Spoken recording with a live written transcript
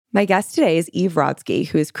My guest today is Eve Rodsky,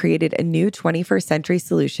 who has created a new 21st century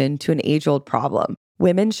solution to an age-old problem: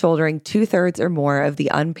 women shouldering 2/3 or more of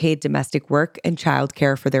the unpaid domestic work and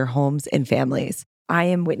childcare for their homes and families. I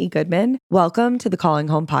am Whitney Goodman. Welcome to the Calling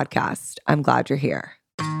Home podcast. I'm glad you're here.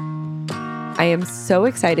 I am so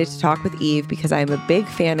excited to talk with Eve because I am a big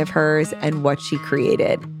fan of hers and what she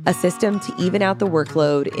created: a system to even out the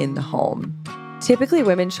workload in the home. Typically,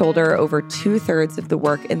 women shoulder over 2/3 of the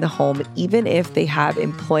work in the home, even if they have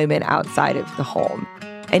employment outside of the home.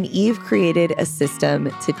 And Eve created a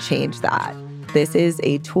system to change that. This is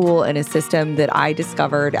a tool and a system that I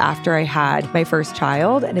discovered after I had my first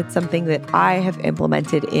child, and it's something that I have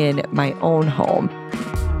implemented in my own home.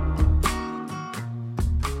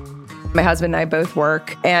 My husband and I both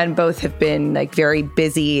work and both have been very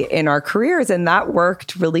busy in our careers. And that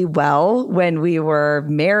worked really well when we were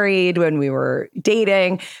married, when we were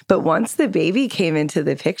dating. But once the baby came into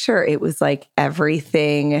the picture, it was like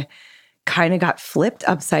everything kind of got flipped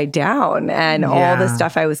upside down. And all the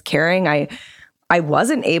stuff I was carrying, I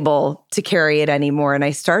wasn't able to carry it anymore. And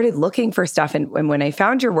I started looking for stuff. And when I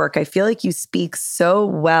found your work, I feel like you speak so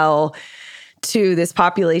well to this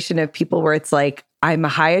population of people where it's like, I'm a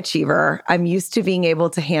high achiever. I'm used to being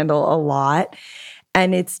able to handle a lot.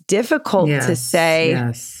 And it's difficult to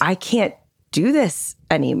say, I can't do this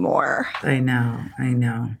anymore. I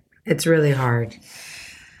know. It's really hard.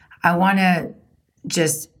 I want to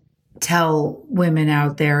just tell women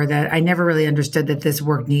out there that I never really understood that this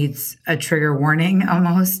work needs a trigger warning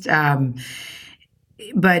almost.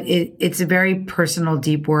 But it's a very personal,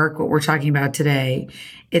 deep work, what we're talking about today.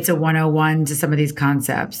 It's a 101 to some of these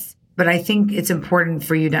concepts. But I think it's important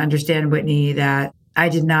for you to understand, Whitney, that I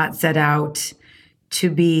did not set out to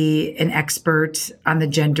be an expert on the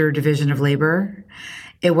gender division of labor.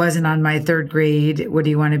 It wasn't on my third grade, what do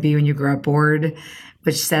you want to be when you grow up board,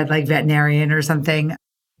 which said veterinarian or something.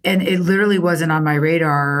 And it literally wasn't on my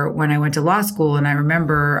radar when I went to law school. And I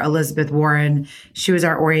remember Elizabeth Warren, she was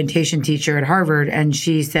our orientation teacher at Harvard. And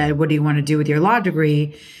she said, what do you want to do with your law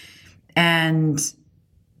degree? And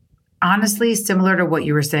honestly, similar to what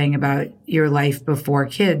you were saying about your life before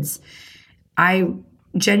kids, I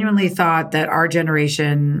genuinely thought that our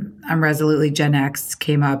generation, I'm resolutely Gen X,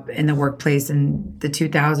 came up in the workplace in the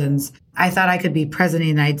 2000s. I thought I could be president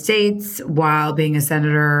of the United States while being a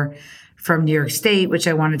senator from New York State, which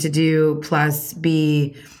I wanted to do, plus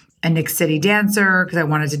be a Nick City dancer because I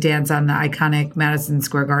wanted to dance on the iconic Madison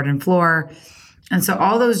Square Garden floor. And so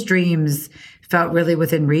all those dreams felt really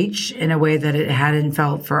within reach in a way that it hadn't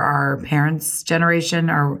felt for our parents' generation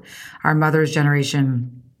or our mother's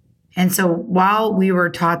generation. And so while we were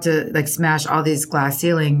taught to smash all these glass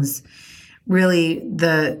ceilings, really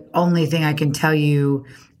the only thing I can tell you,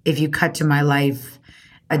 if you cut to my life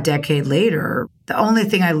a decade later, the only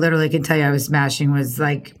thing I literally can tell you I was smashing was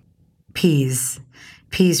peas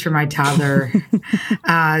for my toddler,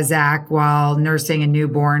 Zach, while nursing a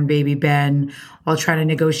newborn baby Ben, while trying to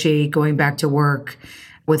negotiate going back to work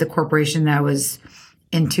with a corporation that was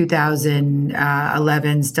in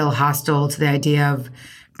 2011 still hostile to the idea of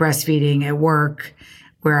breastfeeding at work,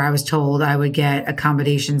 where I was told I would get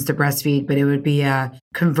accommodations to breastfeed, but it would be a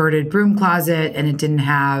converted broom closet and it didn't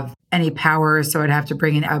have any power. So I'd have to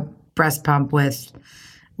bring in a breast pump with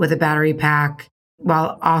a battery pack,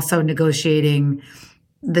 while also negotiating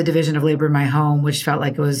the division of labor in my home, which felt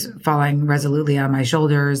like it was falling resolutely on my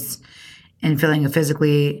shoulders, and feeling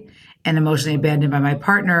physically and emotionally abandoned by my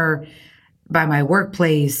partner, by my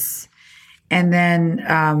workplace. And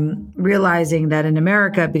then realizing that in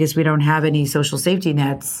America, because we don't have any social safety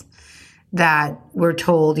nets, that we're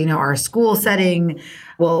told, our school setting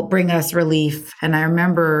will bring us relief. And I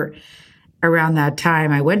remember around that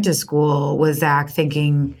time I went to school with Zach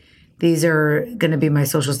thinking these are going to be my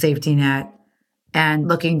social safety net, and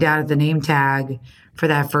looking down at the name tag for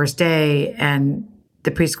that first day and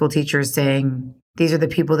the preschool teacher saying, these are the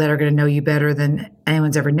people that are going to know you better than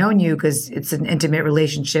anyone's ever known you, because it's an intimate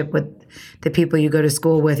relationship with the people you go to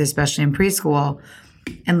school with, especially in preschool.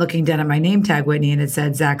 And looking down at my name tag, Whitney, and it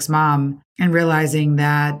said Zach's mom, and realizing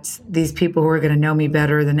that these people who are going to know me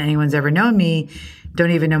better than anyone's ever known me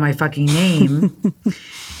don't even know my fucking name.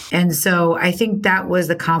 And so I think that was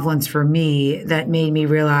the confluence for me that made me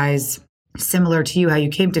realize, similar to you, how you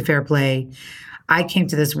came to Fair Play, I came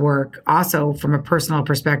to this work also from a personal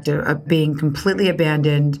perspective of being completely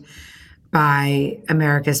abandoned by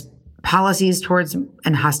America's policies towards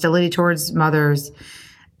and hostility towards mothers,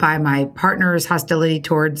 by my partner's hostility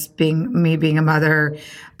towards being a mother,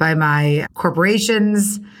 by my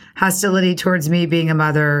corporation's hostility towards me being a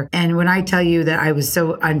mother. And when I tell you that I was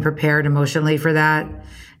so unprepared emotionally for that,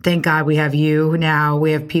 Thank God we have you now.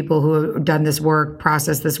 We have people who have done this work,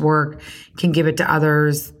 processed this work, can give it to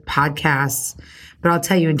others, podcasts. But I'll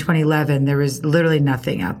tell you, in 2011, there was literally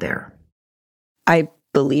nothing out there. I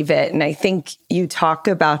believe it. And I think you talk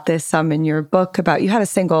about this some in your book about, you had a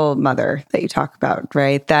single mother that you talk about,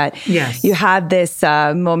 right? That yes. You had this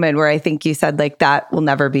moment where I think you said, like, that will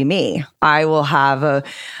never be me. I will have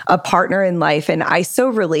a partner in life. And I so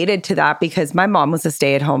related to that because my mom was a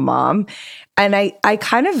stay-at-home mom. And I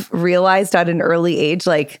kind of realized at an early age,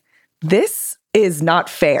 like, this is not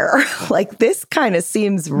fair. Like, this kind of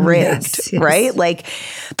seems rigged, yes. right? Like,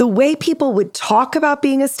 the way people would talk about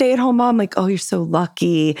being a stay-at-home mom, like, oh, you're so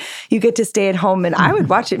lucky, you get to stay at home. And I would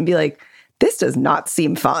watch it and be like, this does not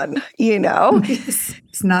seem fun, you know?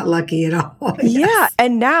 It's not lucky at all. Yeah.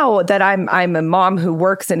 And now that I'm a mom who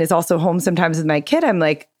works and is also home sometimes with my kid, I'm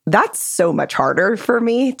like, that's so much harder for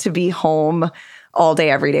me to be home all day,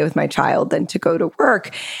 every day with my child than to go to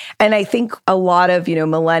work. And I think a lot of,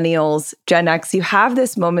 millennials, Gen X, you have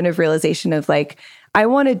this moment of realization of like, I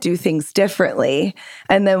want to do things differently.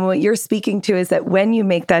 And then what you're speaking to is that when you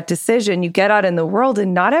make that decision, you get out in the world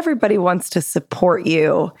and not everybody wants to support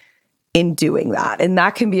you in doing that. And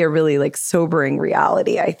that can be a really like sobering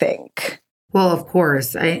reality, I think. Well, of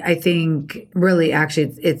course. I think really,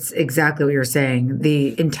 actually, it's exactly what you're saying.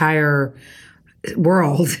 The entire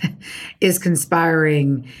world is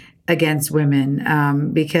conspiring against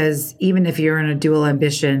women because even if you're in a dual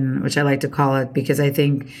ambition, which I like to call it, because I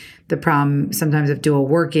think the problem sometimes of dual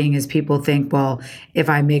working is people think, well, if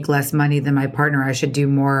I make less money than my partner, I should do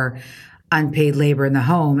more unpaid labor in the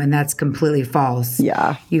home. And that's completely false.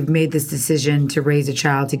 Yeah. You've made this decision to raise a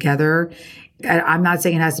child together. I'm not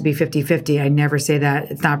saying it has to be 50-50. I never say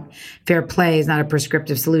that. It's not fair play is not a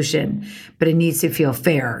prescriptive solution, but it needs to feel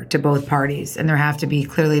fair to both parties. And there have to be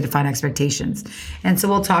clearly defined expectations. And so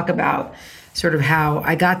we'll talk about sort of how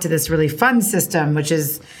I got to this really fun system, which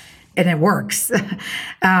is, and it works,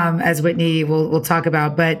 as Whitney will talk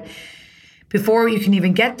about. But before you can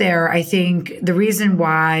even get there, I think the reason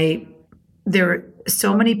why there are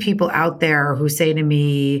so many people out there who say to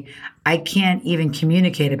me, I can't even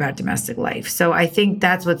communicate about domestic life. So I think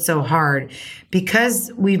that's what's so hard,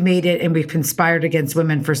 because we've made it and we've conspired against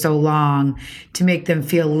women for so long to make them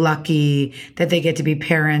feel lucky that they get to be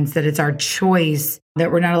parents, that it's our choice,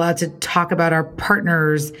 that we're not allowed to talk about our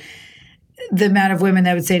partners. The amount of women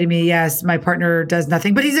that would say to me, yes, my partner does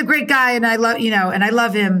nothing, but he's a great guy and I love, and I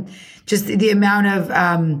love him. Just the amount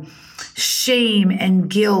of shame and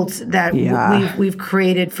guilt that we've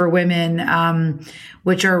created for women,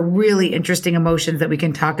 which are really interesting emotions that we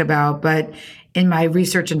can talk about. But in my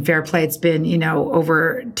research in fair play, it's been,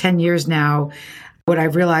 over 10 years now, what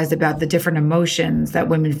I've realized about the different emotions that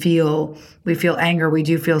women feel. We feel anger, we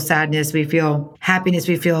do feel sadness, we feel happiness,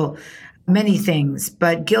 we feel many things.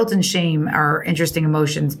 But guilt and shame are interesting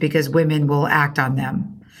emotions because women will act on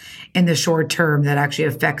them in the short term that actually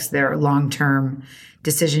affects their long-term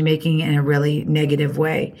decision-making in a really negative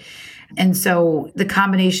way. And so the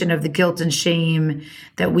combination of the guilt and shame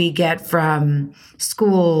that we get from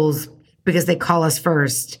schools because they call us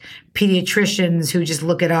first, pediatricians who just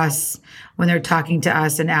look at us when they're talking to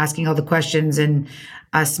us and asking all the questions and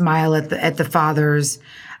smile at the fathers,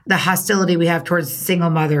 the hostility we have towards single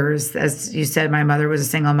mothers. As you said, my mother was a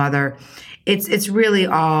single mother. It's really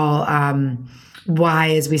all why,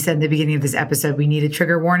 as we said in the beginning of this episode, we need a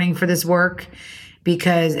trigger warning for this work,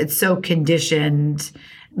 because it's so conditioned.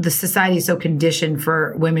 The society is so conditioned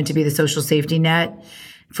for women to be the social safety net,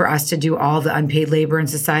 for us to do all the unpaid labor in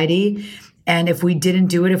society. And if we didn't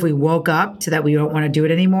do it, if we woke up to that we don't want to do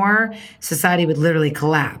it anymore, society would literally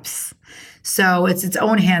collapse. So it's its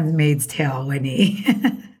own handmaid's tale, Whitney.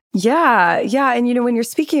 Yeah. And, when you're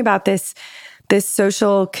speaking about this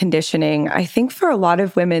social conditioning, I think for a lot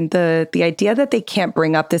of women, the idea that they can't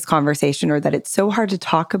bring up this conversation or that it's so hard to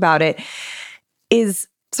talk about it is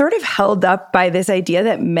sort of held up by this idea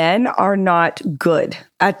that men are not good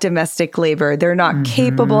at domestic labor. They're not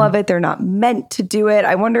capable of it. They're not meant to do it.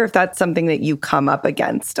 I wonder if that's something that you come up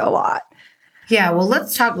against a lot. Yeah, well,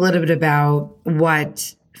 let's talk a little bit about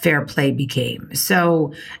what fair play became.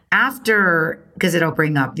 So after, because it'll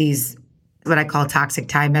bring up these, what I call toxic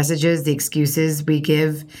time messages, the excuses we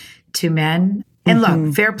give to men. And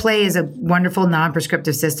look, fair play is a wonderful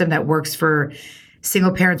non-prescriptive system that works for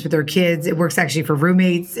single parents with their kids. It works actually for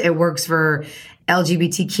roommates. It works for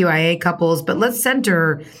LGBTQIA couples. But let's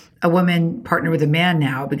center a woman partner with a man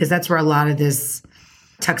now, because that's where a lot of this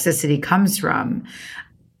toxicity comes from.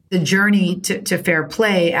 The journey to fair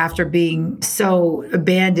play, after being so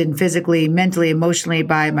abandoned physically, mentally, emotionally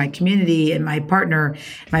by my community and my partner,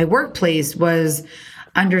 my workplace, was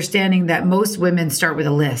understanding that most women start with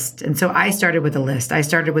a list. And so I started with a list. I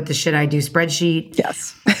started with the Should I Do spreadsheet.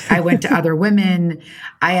 Yes. I went to other women.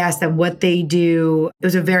 I asked them what they do. It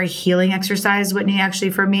was a very healing exercise, Whitney, actually,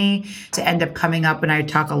 for me to end up coming up. And I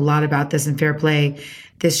talk a lot about this in Fair Play,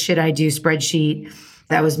 this Should I Do spreadsheet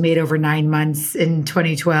that was made over 9 months in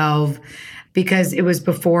 2012, because it was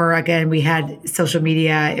before, again, we had social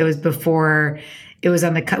media. It was before it was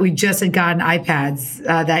on the, we just had gotten iPads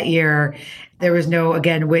that year. There was no,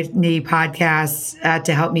 again, Whitney podcasts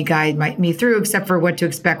to help me guide me through, except for what to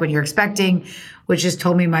expect when you're expecting, which just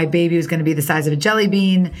told me my baby was going to be the size of a jelly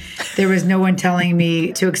bean. There was no one telling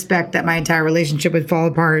me to expect that my entire relationship would fall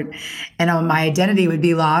apart and my identity would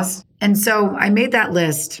be lost. And so I made that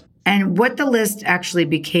list. And what the list actually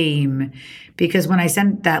became, because when I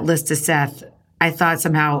sent that list to Seth, I thought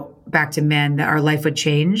somehow back to men that our life would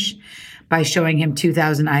change by showing him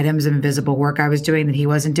 2,000 items of invisible work I was doing that he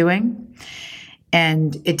wasn't doing.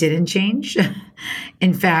 And it didn't change.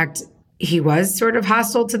 In fact, he was sort of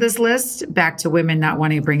hostile to this list, back to women not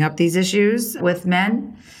wanting to bring up these issues with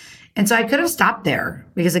men. And so I could have stopped there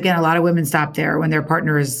because, again, a lot of women stop there when their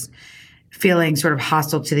partner is feeling sort of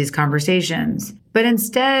hostile to these conversations. But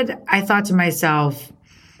instead, I thought to myself,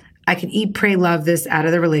 I could eat, pray, love this out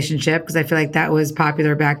of the relationship because I feel like that was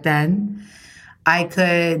popular back then. I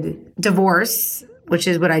could divorce, which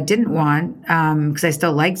is what I didn't want because I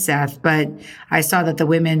still liked Seth, but I saw that the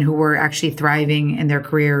women who were actually thriving in their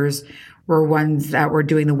careers were ones that were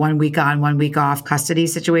doing the 1 week on, 1 week off custody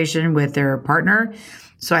situation with their partner.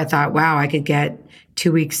 So I thought, wow, I could get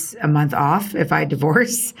 2 weeks a month off if I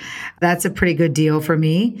divorce. That's a pretty good deal for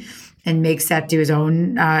me and make Seth do his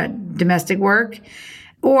own domestic work.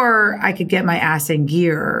 Or I could get my ass in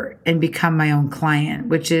gear and become my own client,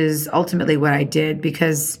 which is ultimately what I did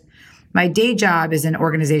because my day job is in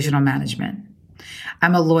organizational management.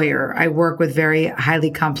 I'm a lawyer. I work with very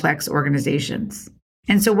highly complex organizations.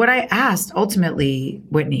 And so what I asked ultimately,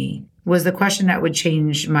 Whitney, was the question that would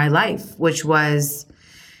change my life, which was,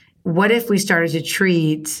 what if we started to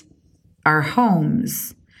treat our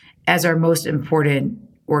homes as our most important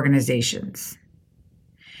organizations?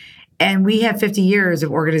 And we have 50 years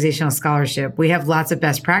of organizational scholarship. We have lots of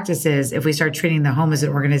best practices if we start treating the home as an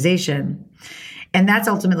organization. And that's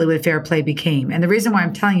ultimately what Fair Play became. And the reason why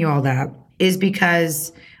I'm telling you all that is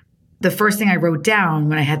because the first thing I wrote down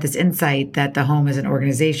when I had this insight that the home is an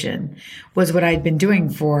organization was what I'd been doing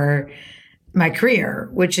for my career,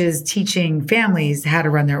 which is teaching families how to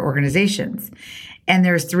run their organizations. And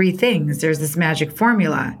there's 3 things. There's this magic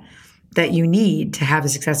formula that you need to have a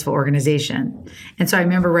successful organization. And so I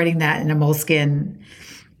remember writing that in a moleskin,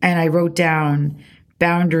 and I wrote down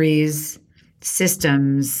boundaries,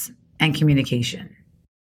 systems, and communication.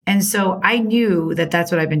 And so I knew that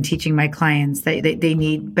that's what I've been teaching my clients, that they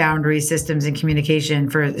need boundaries, systems, and communication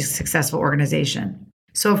for a successful organization.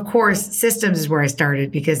 So of course, systems is where I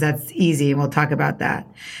started because that's easy, and we'll talk about that.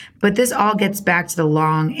 But this all gets back to the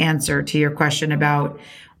long answer to your question about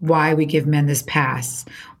why we give men this pass,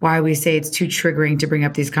 why we say it's too triggering to bring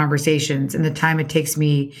up these conversations, and the time it takes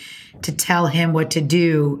me to tell him what to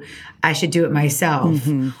do, I should do it myself.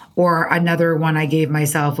 Mm-hmm. Or another one I gave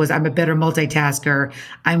myself was, I'm a better multitasker.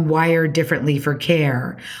 I'm wired differently for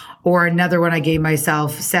care. Or another one I gave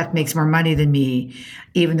myself, Seth makes more money than me,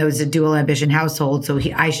 even though it's a dual ambition household, so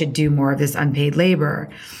I should do more of this unpaid labor.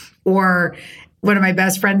 Or one of my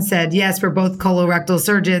best friends said, yes, we're both colorectal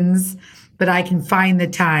surgeons, but I can find the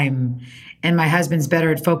time, and my husband's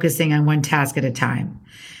better at focusing on one task at a time.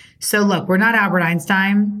 So look, we're not Albert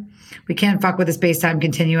Einstein. We can't fuck with the space-time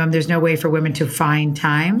continuum. There's no way for women to find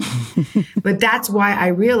time. But that's why I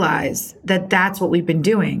realize that that's what we've been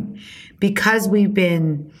doing, because we've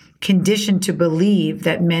been conditioned to believe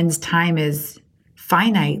that men's time is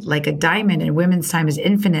finite like a diamond and women's time is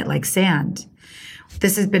infinite like sand.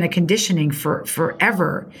 This has been a conditioning for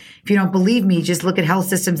forever. If you don't believe me, just look at health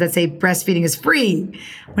systems that say breastfeeding is free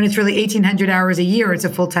when it's really 1,800 hours a year. It's a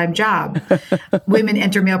full-time job. Women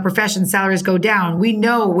enter male professions, salaries go down. We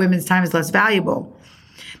know women's time is less valuable.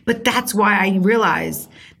 But that's why I realized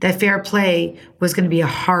that Fair Play was going to be a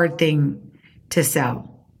hard thing to sell.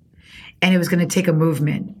 And it was going to take a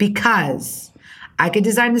movement because I could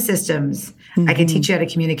design the systems. Mm-hmm. I could teach you how to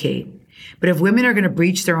communicate. But if women are going to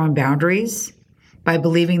breach their own boundaries by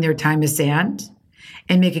believing their time is sand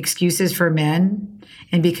and make excuses for men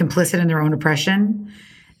and be complicit in their own oppression,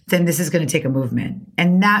 then this is going to take a movement.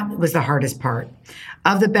 And that was the hardest part.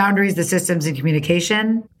 Of the boundaries, the systems, and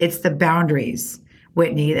communication, it's the boundaries,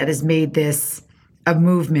 Whitney, that has made this a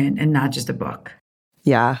movement and not just a book.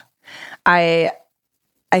 Yeah. I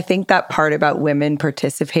I think that part about women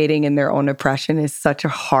participating in their own oppression is such a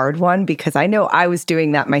hard one because I know I was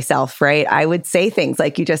doing that myself, right? I would say things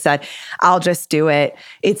like you just said, I'll just do it.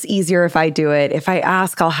 It's easier if I do it. If I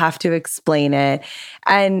ask, I'll have to explain it.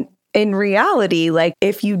 And in reality, like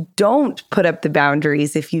if you don't put up the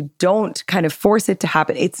boundaries, if you don't kind of force it to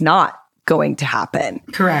happen, it's not going to happen.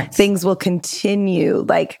 Correct. Things will continue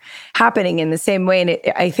like happening in the same way. And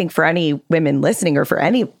I think for any women listening or for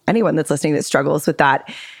anyone that's listening that struggles with that,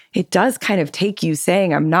 it does kind of take you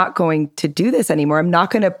saying, I'm not going to do this anymore. I'm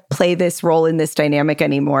not going to play this role in this dynamic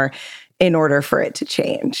anymore in order for it to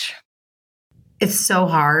change. It's so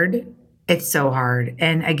hard. It's so hard.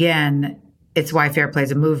 And again, it's why Fair Play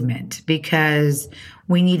is a movement, because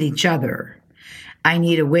we need each other. I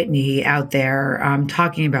need a Whitney out there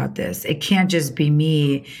talking about this. It can't just be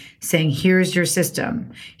me saying, here's your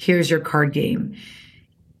system. Here's your card game.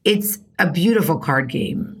 It's a beautiful card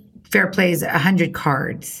game. Fair Play is 100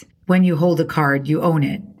 cards. When you hold a card, you own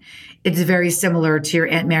it. It's very similar to your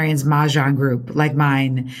Aunt Marion's Mahjong group, like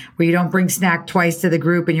mine, where you don't bring snack twice to the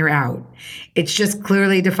group and you're out. It's just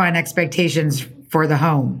clearly defined expectations for the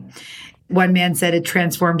home. One man said it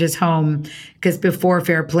transformed his home because before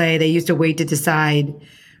Fair Play, they used to wait to decide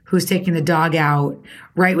who's taking the dog out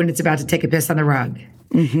right when it's about to take a piss on the rug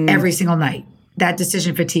every single night. That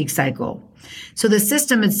decision fatigue cycle. So the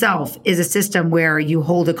system itself is a system where you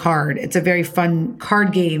hold a card. It's a very fun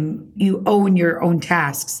card game. You own your own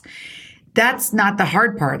tasks. That's not the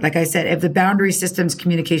hard part. Like I said, if the boundary systems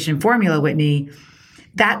communication formula, Whitney,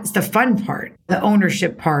 that's the fun part, the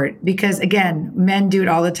ownership part, because again, men do it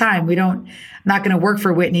all the time. I'm not going to work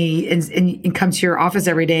for Whitney and come to your office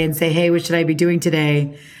every day and say, hey, what should I be doing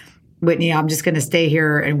today? Whitney, I'm just going to stay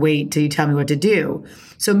here and wait till you tell me what to do.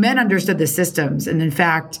 So men understood the systems. And in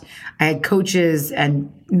fact, I had coaches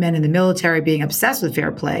and men in the military being obsessed with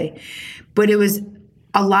Fair Play. But it was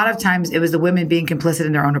a lot of times it was the women being complicit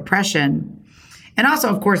in their own oppression. And also,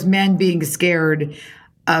 of course, men being scared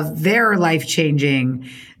of their life changing,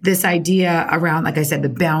 this idea around, like I said, the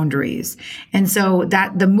boundaries. And so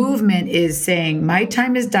that the movement is saying, my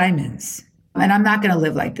time is diamonds and I'm not going to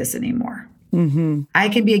live like this anymore. I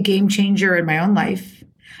can be a game changer in my own life.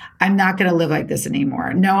 I'm not going to live like this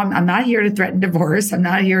anymore. No, I'm not here to threaten divorce. I'm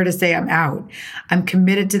not here to say I'm out. I'm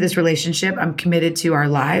committed to this relationship. I'm committed to our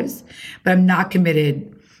lives, but I'm not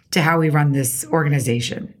committed to how we run this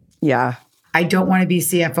organization. Yeah. I don't want to be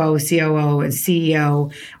CFO, COO, and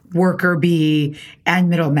CEO, worker bee, and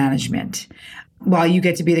middle management. While you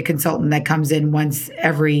get to be the consultant that comes in once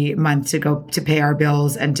every month to go to pay our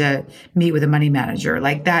bills and to meet with a money manager.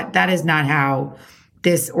 Like that is not how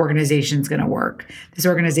this organization is going to work. This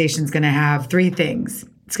organization is going to have three things.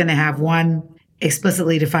 It's going to have 1,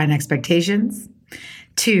 explicitly defined expectations.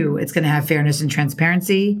 2, it's going to have fairness and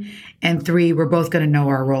transparency. And 3, we're both going to know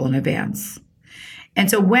our role in advance. And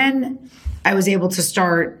so when I was able to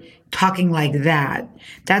start talking like that,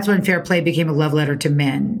 that's when Fair Play became a love letter to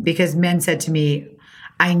men, because men said to me,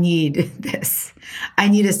 I need this. I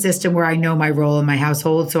need a system where I know my role in my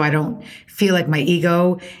household so I don't feel like my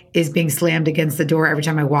ego is being slammed against the door every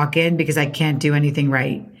time I walk in because I can't do anything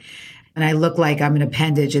right. And I look like I'm an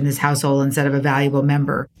appendage in this household instead of a valuable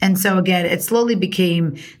member. And so again, it slowly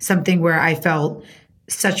became something where I felt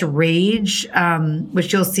such a rage,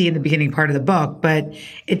 which you'll see in the beginning part of the book, but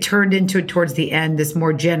it turned into, towards the end, this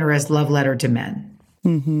more generous love letter to men.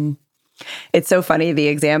 Mm-hmm. It's so funny. The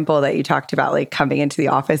example that you talked about, like coming into the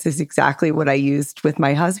office, is exactly what I used with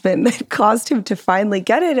my husband that caused him to finally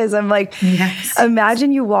get it. Is I'm like, yes.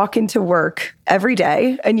 Imagine you walk into work every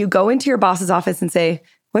day and you go into your boss's office and say,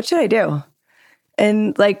 what should I do?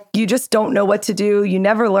 And like, you just don't know what to do. You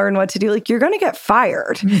never learn what to do. Like, you're going to get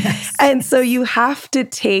fired. Yes. And so you have to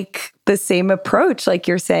take the same approach, like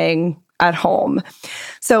you're saying, at home.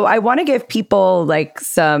 So I want to give people like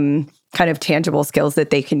some kind of tangible skills that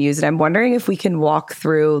they can use. And I'm wondering if we can walk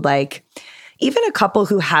through like even a couple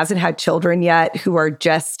who hasn't had children yet, who are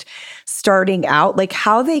just starting out, like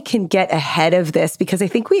how they can get ahead of this. Because I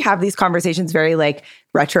think we have these conversations very like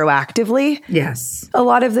retroactively. Yes. A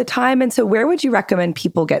lot of the time. And so where would you recommend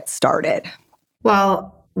people get started?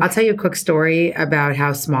 Well, I'll tell you a quick story about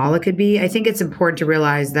how small it could be. I think it's important to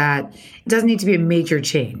realize that it doesn't need to be a major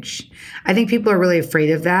change. I think people are really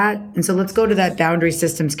afraid of that. And so let's go to that boundary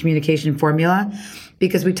systems communication formula,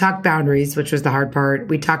 because we talked boundaries, which was the hard part.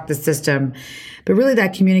 We talked the system, but really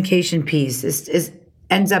that communication piece is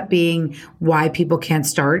ends up being why people can't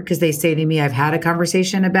start, because they say to me, I've had a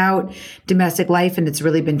conversation about domestic life and it's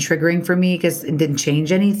really been triggering for me because it didn't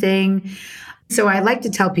change anything. So I like to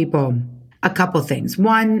tell people a couple things.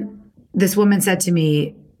 One, this woman said to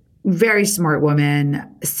me, very smart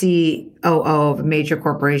woman, COO of a major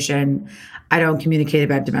corporation. I don't communicate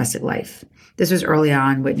about domestic life. This was early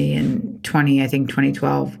on, Whitney, in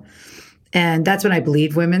 2012. And that's when I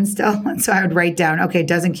believed women still. And so I would write down, okay,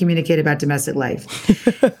 doesn't communicate about domestic life.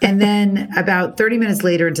 And then about 30 minutes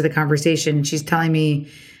later into the conversation, she's telling me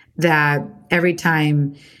that every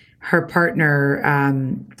time her partner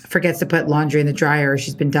forgets to put laundry in the dryer,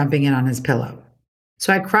 she's been dumping it on his pillow.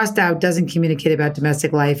 So I crossed out doesn't communicate about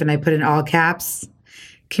domestic life, and I put in all caps,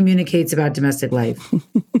 communicates about domestic life.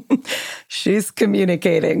 She's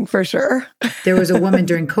communicating for sure. There was a woman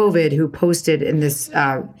during COVID who posted in this,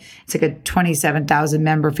 it's like a 27,000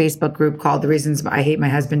 member Facebook group called The Reasons I Hate My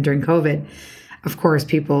Husband During COVID. Of course,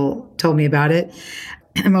 people told me about it.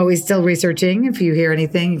 I'm always still researching. If you hear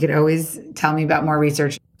anything, you could always tell me about more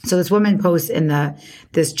research. So this woman posts in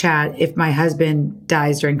this chat, if my husband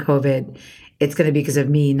dies during COVID, it's going to be because of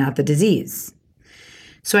me, not the disease.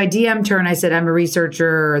 So I DM'd her and I said, I'm a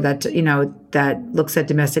researcher that looks at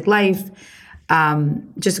domestic life.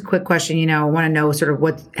 Just a quick question, I want to know sort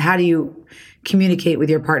of how do you communicate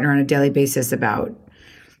with your partner on a daily basis about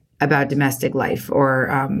domestic life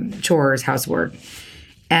or chores, housework?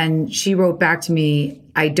 And she wrote back to me,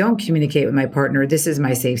 I don't communicate with my partner. This is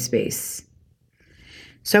my safe space.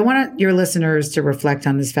 So I want your listeners to reflect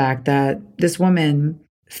on this fact that this woman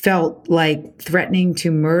felt like threatening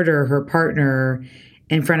to murder her partner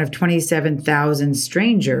in front of 27,000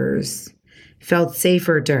 strangers felt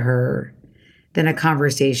safer to her than a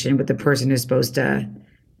conversation with the person who's supposed to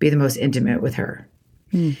be the most intimate with her.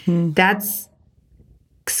 Mm-hmm. That's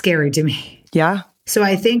scary to me. Yeah. So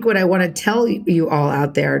I think what I want to tell you all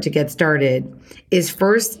out there to get started is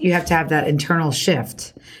first, you have to have that internal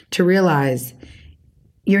shift to realize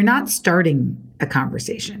you're not starting a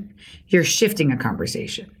conversation. You're shifting a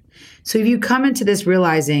conversation. So if you come into this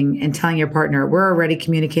realizing and telling your partner, we're already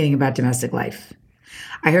communicating about domestic life.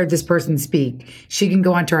 I heard this person speak. She can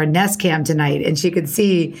go onto our Nest Cam tonight and she could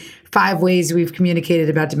see 5 ways we've communicated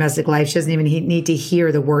about domestic life. She doesn't even need to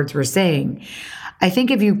hear the words we're saying. I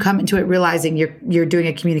think if you come into it realizing you're doing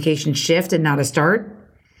a communication shift and not a start,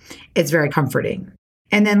 it's very comforting.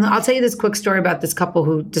 And then I'll tell you this quick story about this couple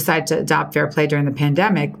who decided to adopt Fair Play during the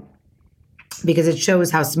pandemic, because it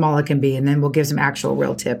shows how small it can be. And then we'll give some actual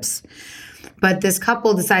real tips. But this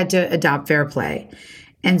couple decided to adopt Fair Play.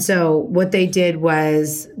 And so what they did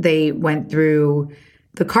was they went through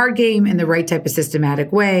the card game in the right type of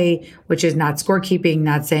systematic way, which is not scorekeeping,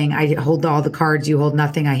 not saying I hold all the cards, you hold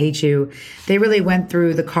nothing, I hate you. They really went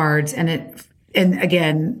through the cards. And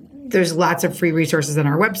again, there's lots of free resources on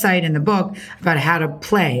our website and the book about how to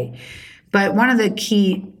play. But one of the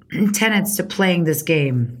key tenets to playing this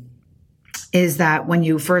game is that when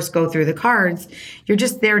you first go through the cards, you're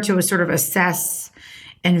just there to sort of assess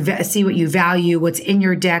and see what you value, what's in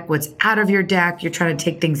your deck, what's out of your deck. You're trying to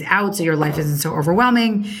take things out so your life isn't so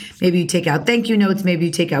overwhelming. Maybe you take out thank you notes. Maybe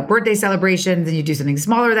you take out birthday celebrations and you do something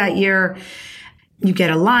smaller that year. You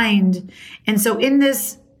get aligned. And so in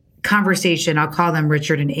this conversation, I'll call them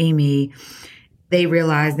Richard and Amy, they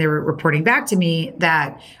realized, they were reporting back to me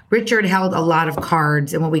that Richard held a lot of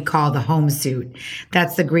cards in what we call the home suit.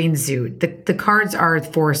 That's the green suit. The cards are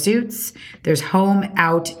 4 suits. There's home,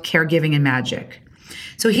 out, caregiving, and magic.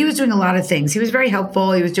 So he was doing a lot of things. He was very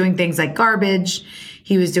helpful. He was doing things like garbage.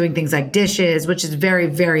 He was doing things like dishes, which is very,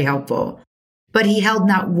 very helpful. But he held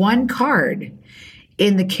not one card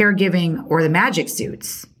in the caregiving or the magic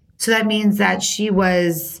suits. So that means that she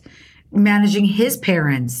was managing his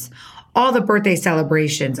parents, all the birthday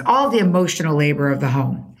celebrations, all the emotional labor of the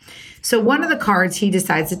home. So one of the cards he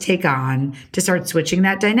decides to take on to start switching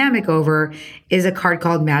that dynamic over is a card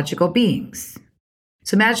called Magical Beings.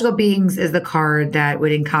 So Magical Beings is the card that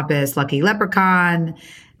would encompass Lucky Leprechaun,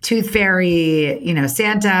 Tooth Fairy,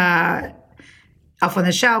 Santa, Elf on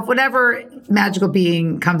the Shelf, whatever magical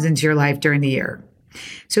being comes into your life during the year.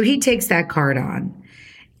 So he takes that card on.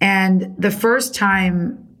 And the first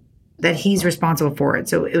time that he's responsible for it,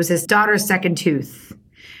 so it was his daughter's second tooth,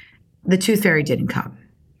 the Tooth Fairy didn't come.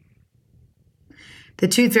 The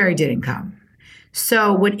Tooth Fairy didn't come.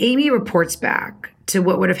 So what Amy reports back to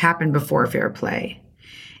what would have happened before Fair Play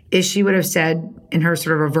is she would have said in her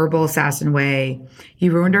sort of a verbal assassin way,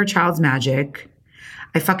 you ruined our child's magic.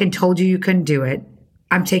 I fucking told you couldn't do it.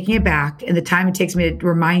 I'm taking it back. And the time it takes me to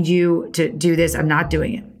remind you to do this, I'm not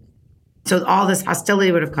doing it. So all this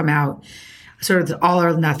hostility would have come out, sort of the all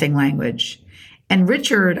or nothing language. And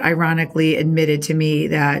Richard, ironically, admitted to me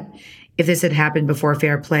that if this had happened before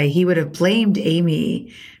Fair Play, he would have blamed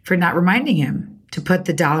Amy for not reminding him to put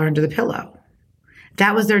the dollar under the pillow.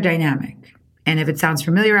 That was their dynamic. And if it sounds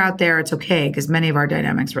familiar out there, it's okay, because many of our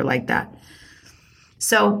dynamics were like that.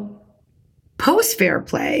 So post fair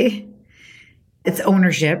play, it's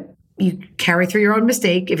ownership. You carry through your own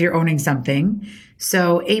mistake if you're owning something.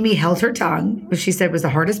 So Amy held her tongue, which she said was the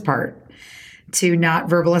hardest part, to not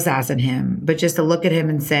verbal assassin him, but just to look at him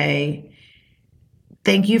and say,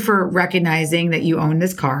 thank you for recognizing that you own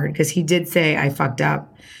this card, because he did say, I fucked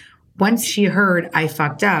up. Once she heard I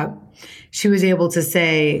fucked up, she was able to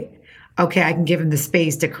say, okay, I can give him the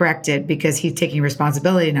space to correct it because he's taking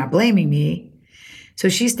responsibility and not blaming me. So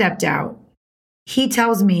she stepped out. He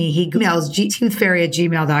tells me he emails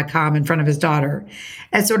toothfairy@gmail.com in front of his daughter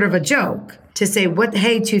as sort of a joke to say,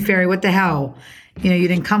 hey, Tooth Fairy, what the hell? You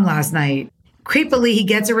didn't come last night. Creepily, he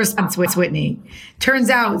gets a response with Whitney. Turns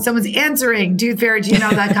out someone's answering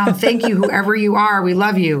toothfairy@gmail.com. Thank you, whoever you are. We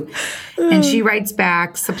love you. And she writes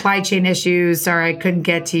back, supply chain issues. Sorry, I couldn't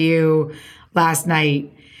get to you last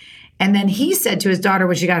night. And then he said to his daughter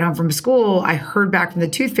when she got home from school, I heard back from the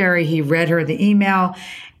Tooth Fairy. He read her the email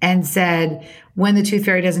and said, when the Tooth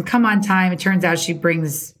Fairy doesn't come on time, it turns out she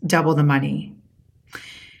brings double the money.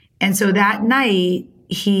 And so that night,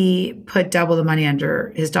 he put double the money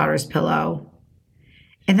under his daughter's pillow.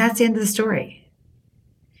 And that's the end of the story.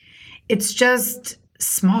 It's just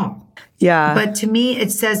small. Yeah. But to me,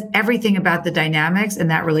 it says everything about the dynamics in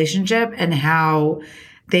that relationship and how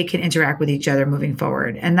they can interact with each other moving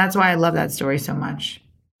forward. And that's why I love that story so much.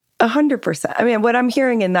 100%. I mean, what I'm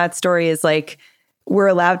hearing in that story is like, we're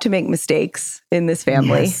allowed to make mistakes in this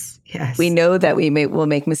family. Yes. We know that will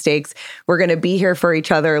make mistakes. We're going to be here for each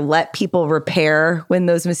other. Let people repair when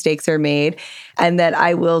those mistakes are made. And that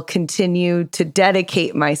I will continue to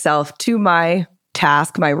dedicate myself to my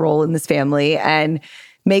task, my role in this family, and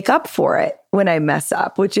make up for it when I mess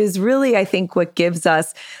up, which is really, I think, what gives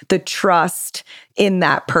us the trust in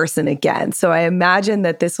that person again. So I imagine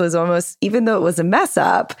that this was almost, even though it was a mess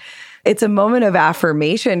up, it's a moment of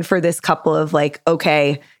affirmation for this couple of like,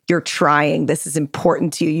 okay, you're trying. This is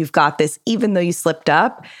important to you. You've got this, even though you slipped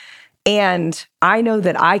up. And I know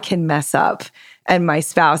that I can mess up and my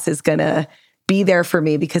spouse is going to be there for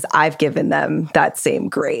me because I've given them that same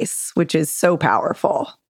grace, which is so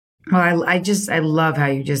powerful. Well, I love how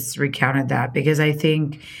you just recounted that, because I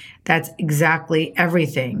think that's exactly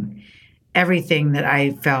everything that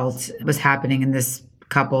I felt was happening in this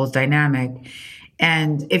couple's dynamic.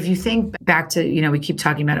 And if you think back to, we keep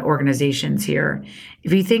talking about organizations here.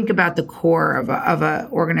 If you think about the core of a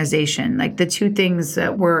organization, like the two things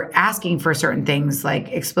that we're asking for certain things, like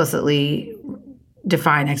explicitly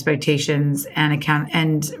define expectations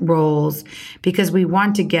and roles, because we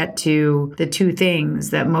want to get to the two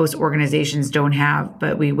things that most organizations don't have,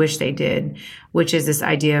 but we wish they did, which is this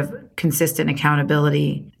idea of consistent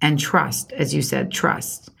accountability and trust, as you said,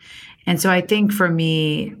 trust. And so I think for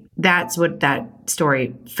me, that's what that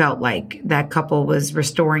story felt like. That couple was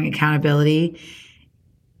restoring accountability.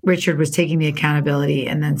 Richard was taking the accountability,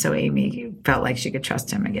 and then so Amy felt like she could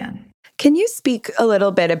trust him again. Can you speak a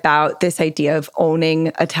little bit about this idea of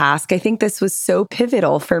owning a task? I think this was so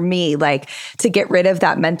pivotal for me, like to get rid of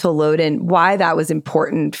that mental load, and why that was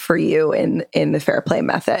important for you in the Fair Play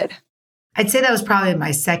method. I'd say that was probably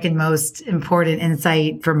my second most important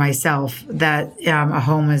insight for myself, that a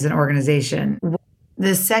home is an organization.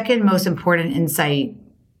 The second most important insight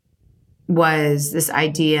was this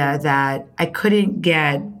idea that I couldn't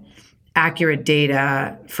get accurate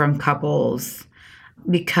data from couples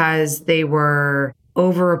because they were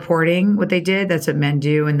over-reporting what they did. That's what men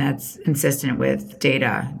do, and that's consistent with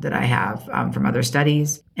data that I have from other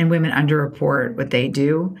studies. And women underreport what they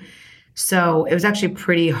do. So it was actually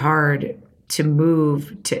pretty hard to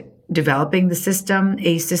move to developing a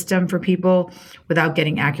system for people without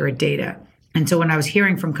getting accurate data. And so when I was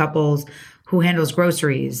hearing from couples, who handles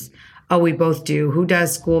groceries? Oh, we both do. Who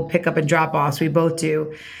does school pickup and drop-offs? We both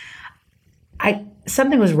do.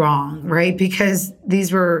 Something was wrong, right? Because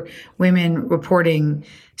these were women reporting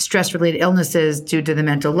stress-related illnesses due to the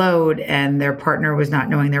mental load, and their partner was not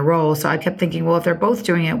knowing their role. So I kept thinking, well, if they're both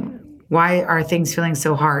doing it, why are things feeling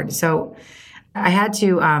so hard? So I had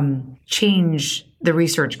to change the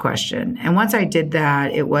research question. And once I did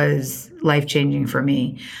that, it was life-changing for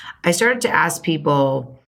me. I started to ask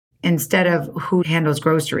people, instead of who handles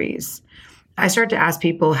groceries, I started to ask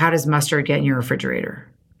people, how does mustard get in your refrigerator?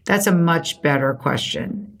 That's a much better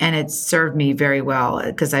question. And it's served me very well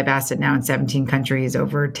because I've asked it now in 17 countries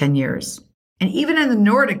over 10 years. And even in the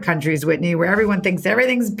Nordic countries, Whitney, where everyone thinks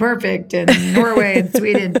everything's perfect, and Norway and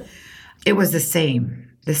Sweden, it was the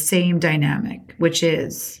same dynamic, which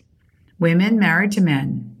is women married to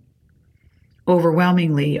men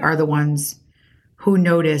overwhelmingly are the ones who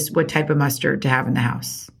notice what type of mustard to have in the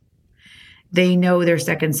house. They know their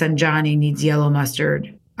second son, Johnny, needs yellow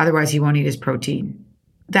mustard. Otherwise, he won't eat his protein.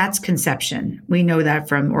 That's conception. We know that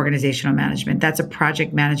from organizational management. That's a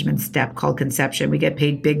project management step called conception. We get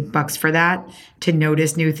paid big bucks for that, to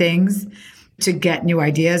notice new things, to get new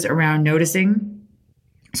ideas around noticing.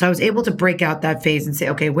 So I was able to break out that phase and say,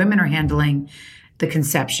 okay, women are handling the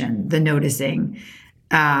conception, the noticing,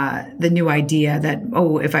 the new idea that,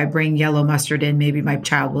 oh, if I bring yellow mustard in, maybe my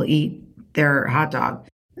child will eat their hot dog.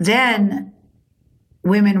 Then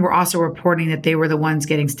women were also reporting that they were the ones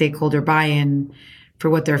getting stakeholder buy-in for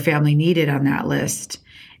what their family needed on that list,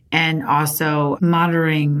 and also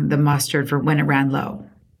monitoring the mustard for when it ran low.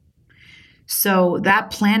 So that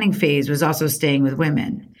planning phase was also staying with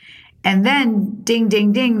women. And then ding,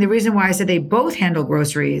 ding, ding, the reason why I said they both handle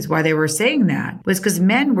groceries, why they were saying that, was because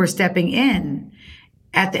men were stepping in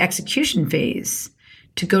at the execution phase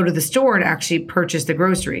to go to the store to actually purchase the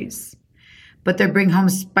groceries. But they bring home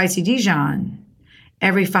spicy Dijon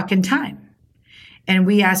every fucking time. And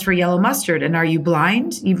we ask for yellow mustard. And are you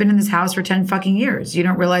blind? You've been in this house for 10 fucking years. You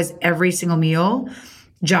don't realize every single meal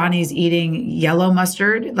Johnny's eating yellow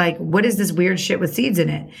mustard? Like, what is this weird shit with seeds in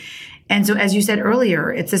it? And so, as you said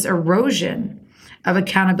earlier, it's this erosion of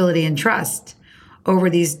accountability and trust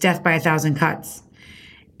over these death by 1,000 cuts.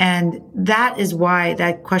 And that is why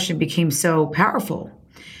that question became so powerful.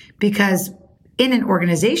 Because in an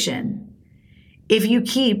organization, if you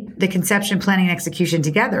keep the conception, planning, and execution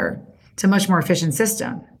together, it's a much more efficient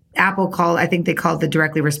system. Apple I think they called it the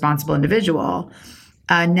directly responsible individual.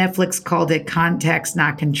 Netflix called it context,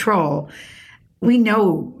 not control. We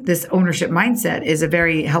know this ownership mindset is a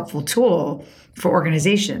very helpful tool for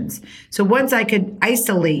organizations. So once I could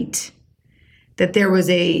isolate that there was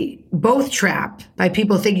a both trap by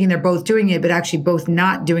people thinking they're both doing it, but actually both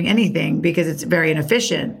not doing anything because it's very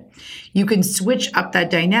inefficient, you can switch up that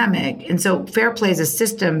dynamic. And so Fair Play is a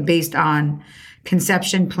system based on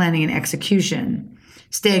conception, planning, and execution,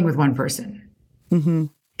 staying with one person. Mm-hmm.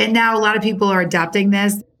 And now a lot of people are adopting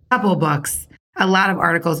this. Couple books, a lot of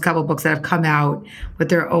articles, couple books that have come out with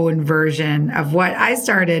their own version of what I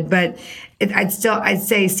started. But I'd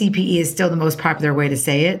say CPE is still the most popular way to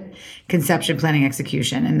say it: conception, planning,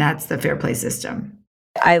 execution, and that's the Fair Play system.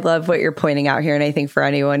 I love what you're pointing out here, and I think for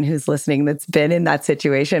anyone who's listening that's been in that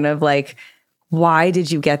situation of like, why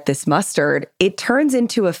did you get this mustard? It turns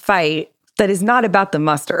into a fight that is not about the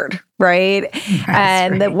mustard, right?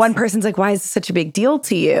 And that one person's like, why is this such a big deal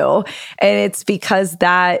to you? And it's because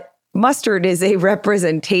that mustard is a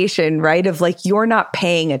representation, right? Of like, you're not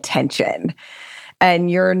paying attention and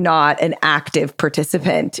you're not an active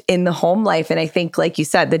participant in the home life. And I think, like you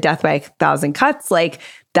said, the death by 1,000 cuts, like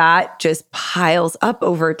that just piles up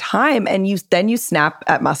over time. And then you snap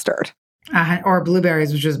at mustard. Or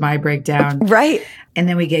blueberries, which was my breakdown. Right. And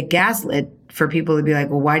then we get gaslit for people to be like,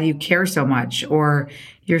 well, why do you care so much? Or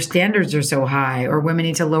your standards are so high, or women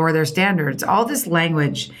need to lower their standards. All this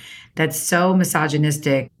language that's so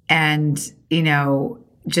misogynistic and,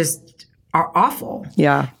 just are awful.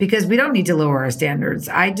 Yeah. Because we don't need to lower our standards.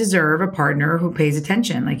 I deserve a partner who pays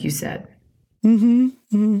attention, like you said. Mm-hmm.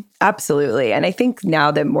 Mm-hmm. Absolutely. And I think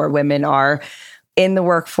now that more women are in the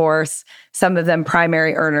workforce, some of them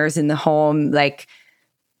primary earners in the home, like,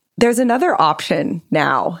 there's another option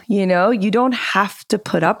now, you don't have to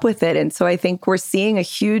put up with it. And so I think we're seeing a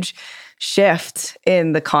huge shift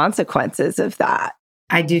in the consequences of that.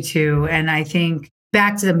 I do too. And I think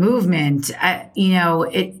back to the movement,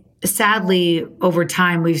 sadly, over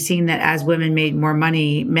time, we've seen that as women made more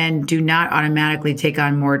money, men do not automatically take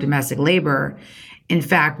on more domestic labor. In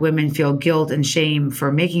fact, women feel guilt and shame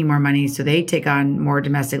for making more money, so they take on more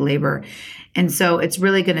domestic labor. And so it's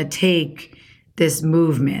really going to take this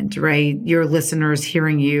movement, right? Your listeners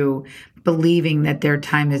hearing you, believing that their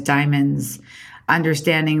time is diamonds,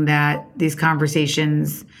 understanding that these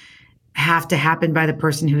conversations have to happen by the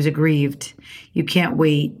person who's aggrieved. You can't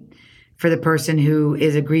wait for the person who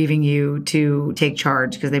is aggrieving you to take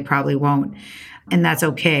charge, because they probably won't. And that's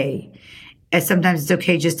okay. And sometimes it's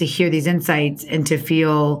okay just to hear these insights and to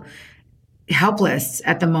feel helpless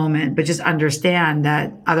at the moment, but just understand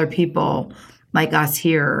that other people like us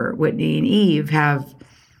here, Whitney and Eve, have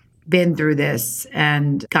been through this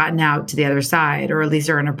and gotten out to the other side, or at least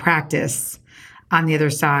are in a practice on the other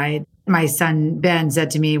side. My son, Ben, said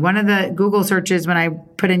to me, one of the Google searches when I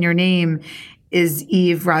put in your name is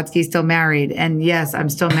Eve Rodsky still married? And yes, I'm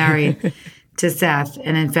still married to Seth.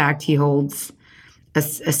 And in fact, he holds a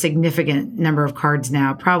significant number of cards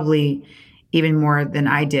now, probably even more than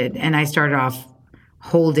I did. And I started off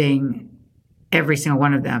holding every single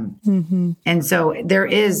one of them. Mm-hmm. And so there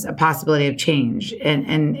is a possibility of change.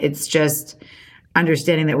 And it's just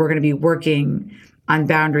understanding that we're going to be working on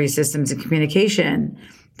boundary systems and communication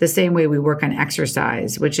the same way we work on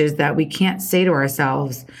exercise, which is that we can't say to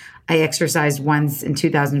ourselves, I exercised once in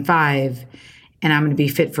 2005 and I'm going to be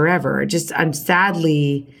fit forever.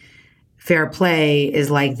 Sadly, fair play is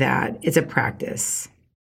like that. It's a practice.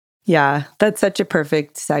 Yeah, that's such a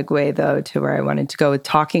perfect segue, though, to where I wanted to go with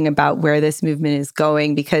talking about where this movement is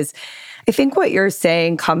going, because I think what you're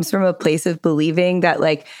saying comes from a place of believing that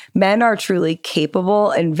like men are truly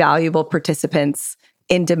capable and valuable participants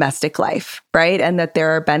in domestic life, right? And that there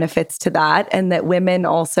are benefits to that. And that women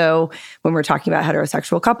also, when we're talking about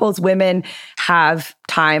heterosexual couples, women have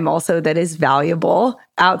time also that is valuable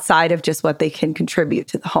outside of just what they can contribute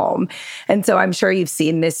to the home. And so I'm sure you've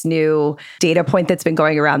seen this new data point that's been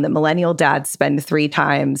going around that millennial dads spend 3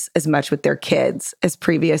 times as much with their kids as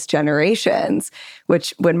previous generations,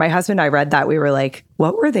 which when my husband and I read that, we were like,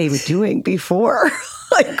 what were they doing before?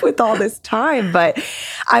 Like with all this time. But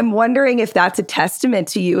I'm wondering if that's a testament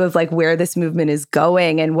to you of like where this movement is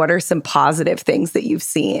going and what are some positive things that you've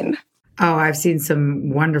seen? Oh, I've seen some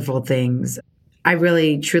wonderful things. I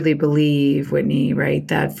really truly believe, Whitney, right,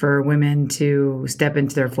 that for women to step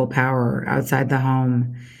into their full power outside the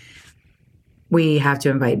home, we have to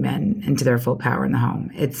invite men into their full power in the home.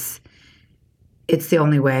 It's the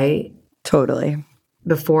only way. Totally.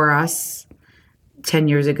 Before us, 10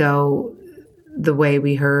 years ago, the way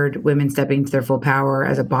we heard women stepping into their full power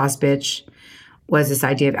as a boss bitch was this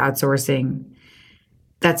idea of outsourcing.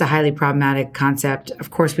 That's a highly problematic concept. Of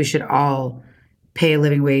course, we should all pay a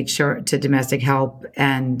living wage to domestic help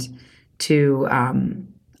and to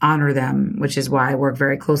honor them, which is why I work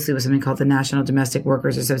very closely with something called the National Domestic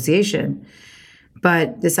Workers Association.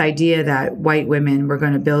 But this idea that white women were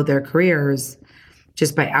going to build their careers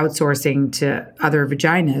just by outsourcing to other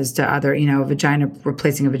vaginas, to other, vagina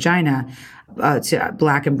replacing a vagina, to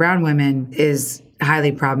Black and brown women is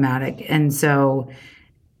highly problematic. And so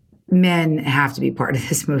men have to be part of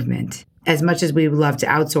this movement. As much as we would love to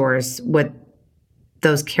outsource, what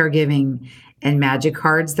those caregiving and magic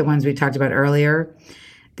cards, the ones we talked about earlier,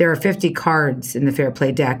 there are 50 cards in the Fair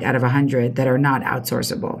Play deck out of 100 that are not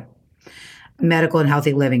outsourceable. Medical and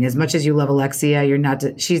healthy living, as much as you love Alexia,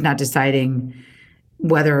 she's not deciding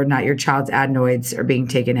whether or not your child's adenoids are being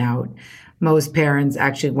taken out. Most parents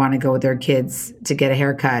actually want to go with their kids to get a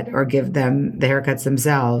haircut or give them the haircuts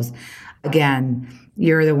themselves. Again,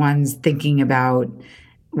 you're the ones thinking about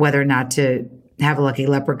whether or not to have a lucky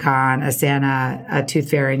leprechaun, a Santa, a tooth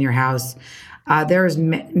fairy in your house. There's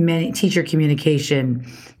many teacher communication.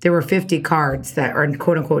 There were 50 cards that are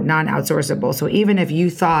quote unquote non-outsourceable. So even if you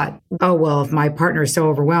thought, oh, well, if my partner is so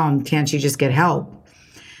overwhelmed, can't she just get help?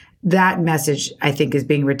 That message, I think, is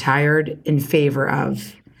being retired in favor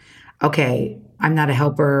of, okay, I'm not a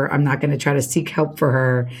helper. I'm not going to try to seek help for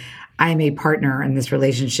her. I'm a partner in this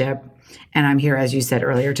relationship. And I'm here, as you said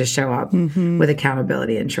earlier, to show up with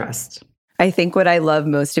accountability and trust. I think what I love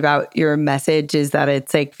most about your message is that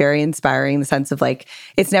it's like very inspiring in the sense of like,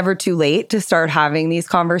 it's never too late to start having these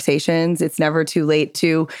conversations. It's never too late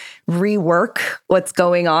to rework what's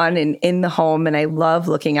going on in the home. And I love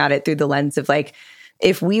looking at it through the lens of like,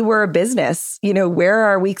 if we were a business, where are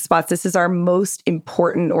our weak spots? This is our most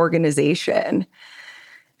important organization.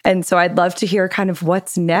 And so I'd love to hear kind of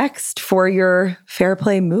what's next for your Fair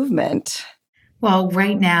Play movement. Well,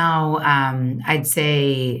 right now, I'd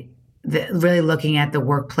say really looking at the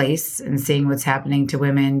workplace and seeing what's happening to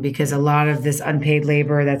women, because a lot of this unpaid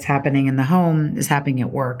labor that's happening in the home is happening at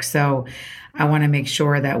work. So I want to make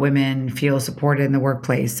sure that women feel supported in the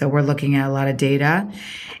workplace. So we're looking at a lot of data.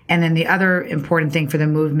 And then the other important thing for the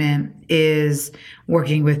movement is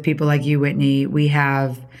working with people like you, Whitney. We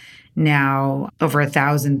have now over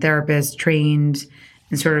 1,000 therapists trained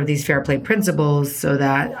in sort of these fair play principles, so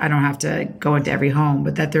that I don't have to go into every home,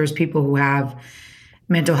 but that there's people who have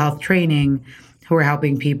mental health training who are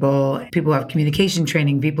helping people who have communication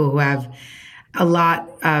training, people who have a lot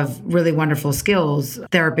of really wonderful skills,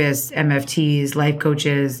 therapists, MFTs, life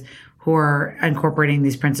coaches who are incorporating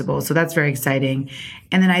these principles. So that's very exciting.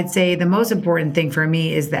 And then I'd say the most important thing for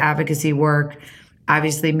me is the advocacy work,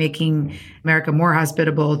 obviously making America more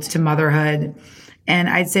hospitable to motherhood. And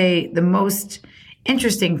I'd say the most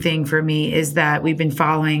interesting thing for me is that we've been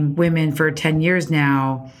following women for 10 years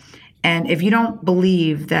now. And if you don't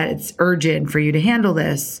believe that it's urgent for you to handle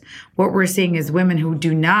this, what we're seeing is women who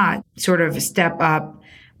do not sort of step up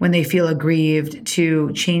when they feel aggrieved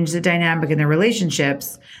to change the dynamic in their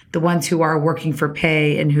relationships, the ones who are working for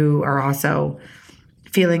pay and who are also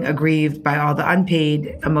feeling aggrieved by all the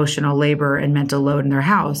unpaid emotional labor and mental load in their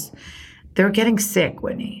house, they're getting sick,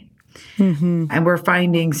 Whitney. And we're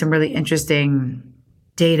finding some really interesting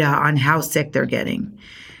data on how sick they're getting.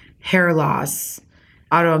 Hair loss,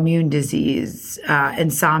 autoimmune disease,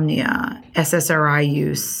 insomnia, SSRI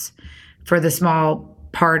use. For the small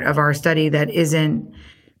part of our study that isn't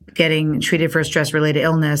getting treated for stress-related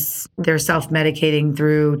illness, they're self-medicating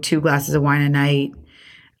through 2 glasses of wine a night,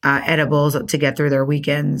 edibles to get through their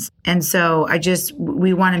weekends. And so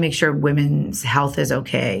we want to make sure women's health is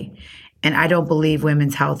okay. And I don't believe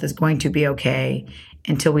women's health is going to be okay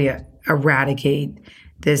until we eradicate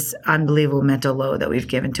this unbelievable mental load that we've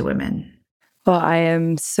given to women. Well, I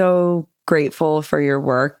am so grateful for your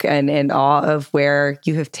work and in awe of where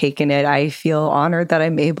you have taken it. I feel honored that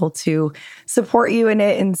I'm able to support you in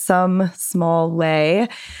it in some small way.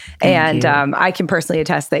 Thank you. I can personally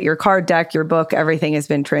attest that your card deck, your book, everything has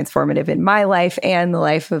been transformative in my life and the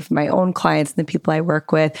life of my own clients and the people I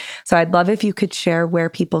work with. So I'd love if you could share where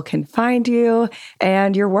people can find you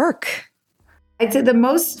and your work. I'd say the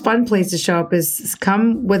most fun place to show up is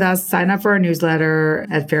come with us, sign up for our newsletter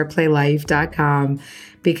at fairplaylife.com,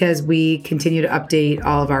 because we continue to update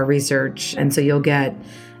all of our research. And so you'll get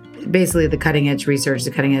basically the cutting edge research,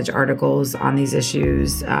 the cutting edge articles on these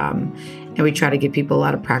issues. And we try to give people a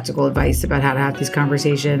lot of practical advice about how to have these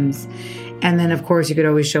conversations. And then, of course, you could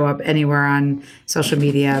always show up anywhere on social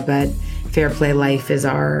media, but Fair Play Life is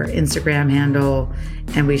our Instagram handle.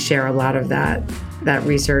 And we share a lot of that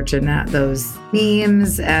research and those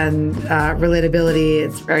memes and relatability.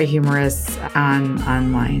 It's very humorous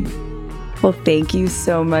online. Well, thank you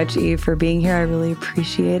so much, Eve, for being here. I really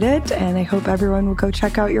appreciate it. And I hope everyone will go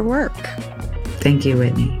check out your work. Thank you,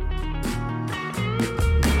 Whitney.